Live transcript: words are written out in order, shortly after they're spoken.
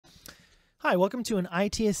Hi, welcome to an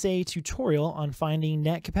ITSA tutorial on finding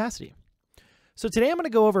net capacity. So today I'm going to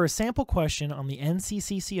go over a sample question on the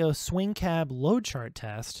NCCCO swing cab load chart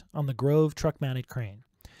test on the Grove truck-mounted crane.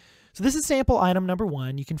 So this is sample item number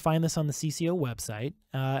 1. You can find this on the CCO website,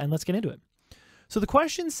 and let's get into it. So the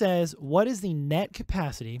question says, what is the net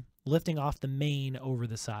capacity lifting off the main over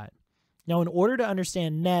the side? Now, in order to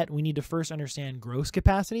understand net, we need to first understand gross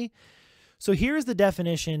capacity. So here's the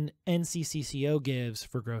definition NCCCO gives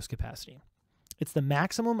for gross capacity. It's the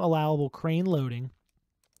maximum allowable crane loading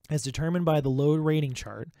as determined by the load rating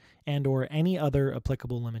chart and/or any other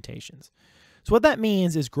applicable limitations. So what that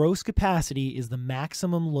means is gross capacity is the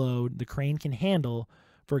maximum load the crane can handle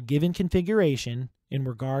for a given configuration in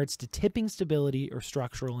regards to tipping stability or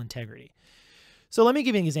structural integrity. So let me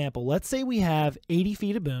give you an example. Let's say we have 80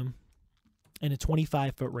 feet of boom and a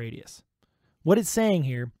 25-foot radius. What it's saying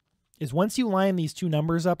here is once you line these two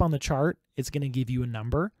numbers up on the chart, it's going to give you a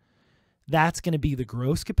number. That's going to be the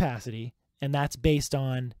gross capacity, and that's based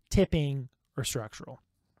on tipping or structural.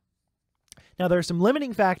 Now, there are some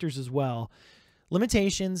limiting factors as well.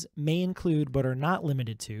 Limitations may include, but are not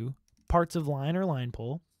limited to, parts of line or line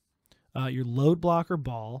pull, your load block or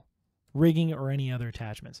ball, rigging, or any other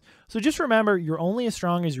attachments. So just remember, you're only as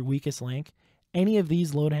strong as your weakest link. If any of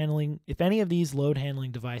these load handling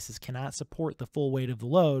devices cannot support the full weight of the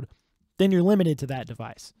load, then you're limited to that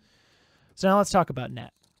device. So now let's talk about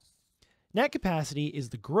net. Net capacity is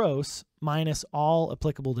the gross minus all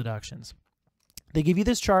applicable deductions. They give you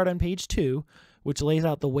this chart on page 2, which lays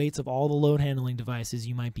out the weights of all the load handling devices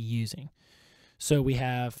you might be using. So we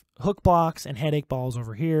have hook blocks and headache balls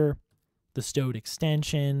over here, the stowed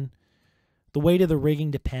extension. The weight of the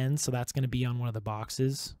rigging depends, so that's going to be on one of the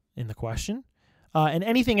boxes in the question. And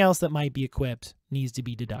anything else that might be equipped needs to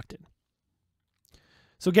be deducted.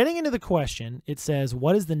 So getting into the question, it says,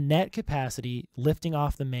 what is the net capacity lifting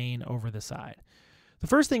off the main over the side? The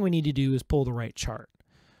first thing we need to do is pull the right chart.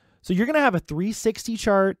 So you're going to have a 360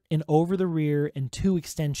 chart, an over the rear, and 2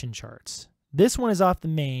 extension charts. This one is off the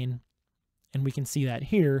main, and we can see that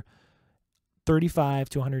here, 35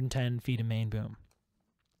 to 110 feet of main boom.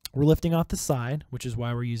 We're lifting off the side, which is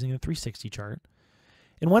why we're using the 360 chart.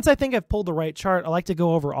 And once I think I've pulled the right chart, I like to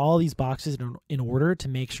go over all these boxes in order to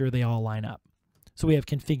make sure they all line up. So we have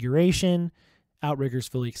configuration, outriggers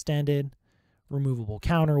fully extended, removable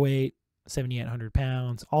counterweight, 7,800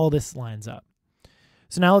 pounds, all this lines up.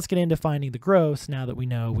 So now let's get into finding the gross now that we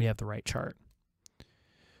know we have the right chart.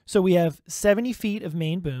 So we have 70 feet of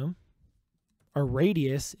main boom. Our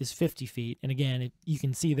radius is 50 feet. And again, you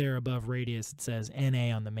can see there above radius, it says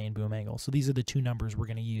NA on the main boom angle. So these are the two numbers we're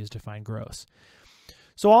going to use to find gross.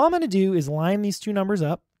 So all I'm going to do is line these two numbers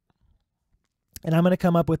up. And I'm going to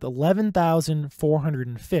come up with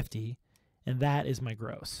 11,450, and that is my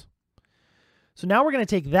gross. So now we're going to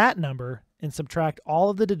take that number and subtract all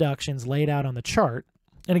of the deductions laid out on the chart.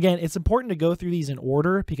 And again, it's important to go through these in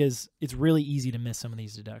order because it's really easy to miss some of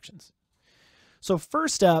these deductions. So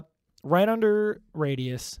first up, right under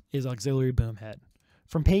radius is auxiliary boom head.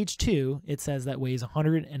 From page 2, it says that weighs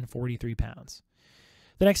 143 pounds.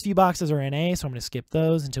 The next few boxes are NA, so I'm going to skip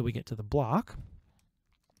those until we get to the block.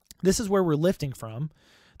 This is where we're lifting from.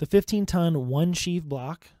 The 15-ton one sheave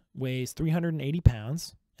block weighs 380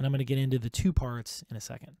 pounds, and I'm going to get into the two parts in a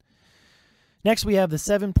second. Next, we have the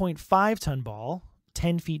 7.5-ton ball,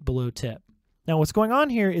 10 feet below tip. Now, what's going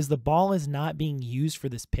on here is the ball is not being used for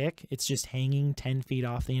this pick. It's just hanging 10 feet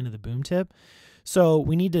off the end of the boom tip. So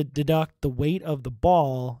we need to deduct the weight of the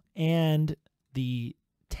ball and the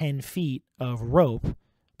 10 feet of rope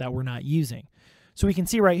that we're not using. So we can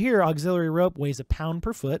see right here, auxiliary rope weighs a pound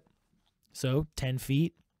per foot. So 10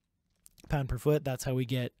 feet, pound per foot, that's how we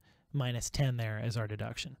get minus 10 there as our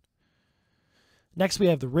deduction. Next, we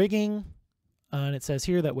have the rigging, and it says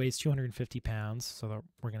here that weighs 250 pounds, so that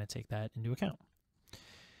we're going to take that into account.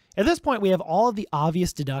 At this point, we have all of the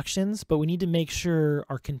obvious deductions, but we need to make sure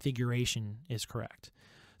our configuration is correct.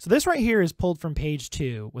 So this right here is pulled from page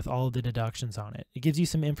 2 with all of the deductions on it. It gives you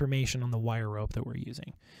some information on the wire rope that we're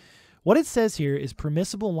using. What it says here is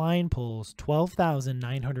permissible line pulls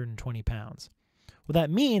 12,920 pounds. What that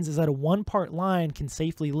means is that a one-part line can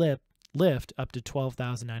safely lift up to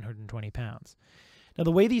 12,920 pounds. Now,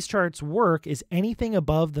 the way these charts work is anything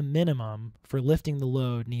above the minimum for lifting the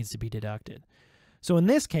load needs to be deducted. So in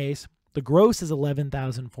this case, the gross is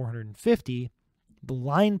 11,450. The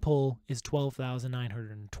line pull is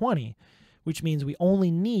 12,920, which means we only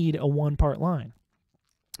need a one-part line.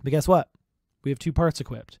 But guess what? We have two parts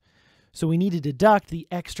equipped. So we need to deduct the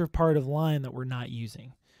extra part of line that we're not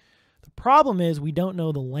using. The problem is we don't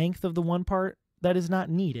know the length of the one part that is not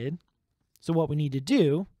needed. So what we need to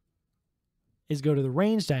do is go to the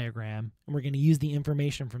range diagram, and we're going to use the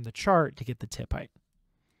information from the chart to get the tip height.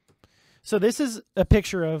 So this is a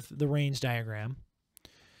picture of the range diagram.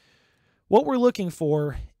 What we're looking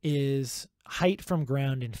for is height from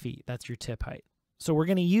ground in feet. That's your tip height. So we're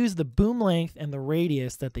going to use the boom length and the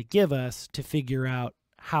radius that they give us to figure out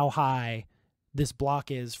how high this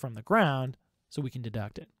block is from the ground so we can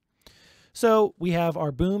deduct it. So we have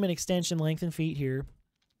our boom and extension length in feet here.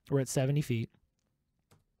 We're at 70 feet.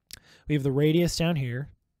 We have the radius down here.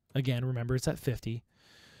 Again, remember it's at 50.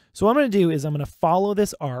 So what I'm going to do is I'm going to follow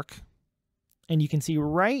this arc, and you can see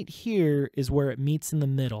right here is where it meets in the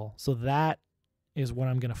middle. So that is what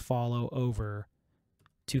I'm going to follow over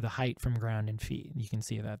to the height from ground in feet. You can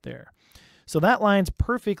see that there. So that lines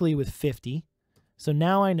perfectly with 50. So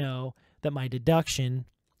now I know that my deduction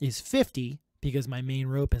is 50 because my main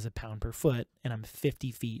rope is a pound per foot and I'm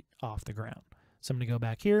 50 feet off the ground. So I'm going to go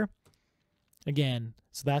back here again.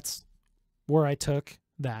 So that's where I took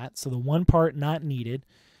that. So the one part not needed,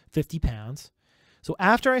 50 pounds. So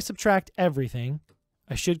after I subtract everything,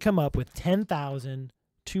 I should come up with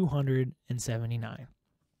 10,279.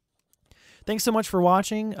 Thanks so much for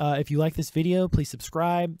watching. If you like this video, please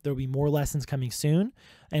subscribe. There will be more lessons coming soon.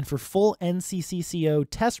 And for full NCCCO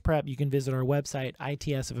test prep, you can visit our website,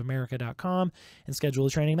 itsofamerica.com, and schedule a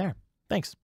training there. Thanks.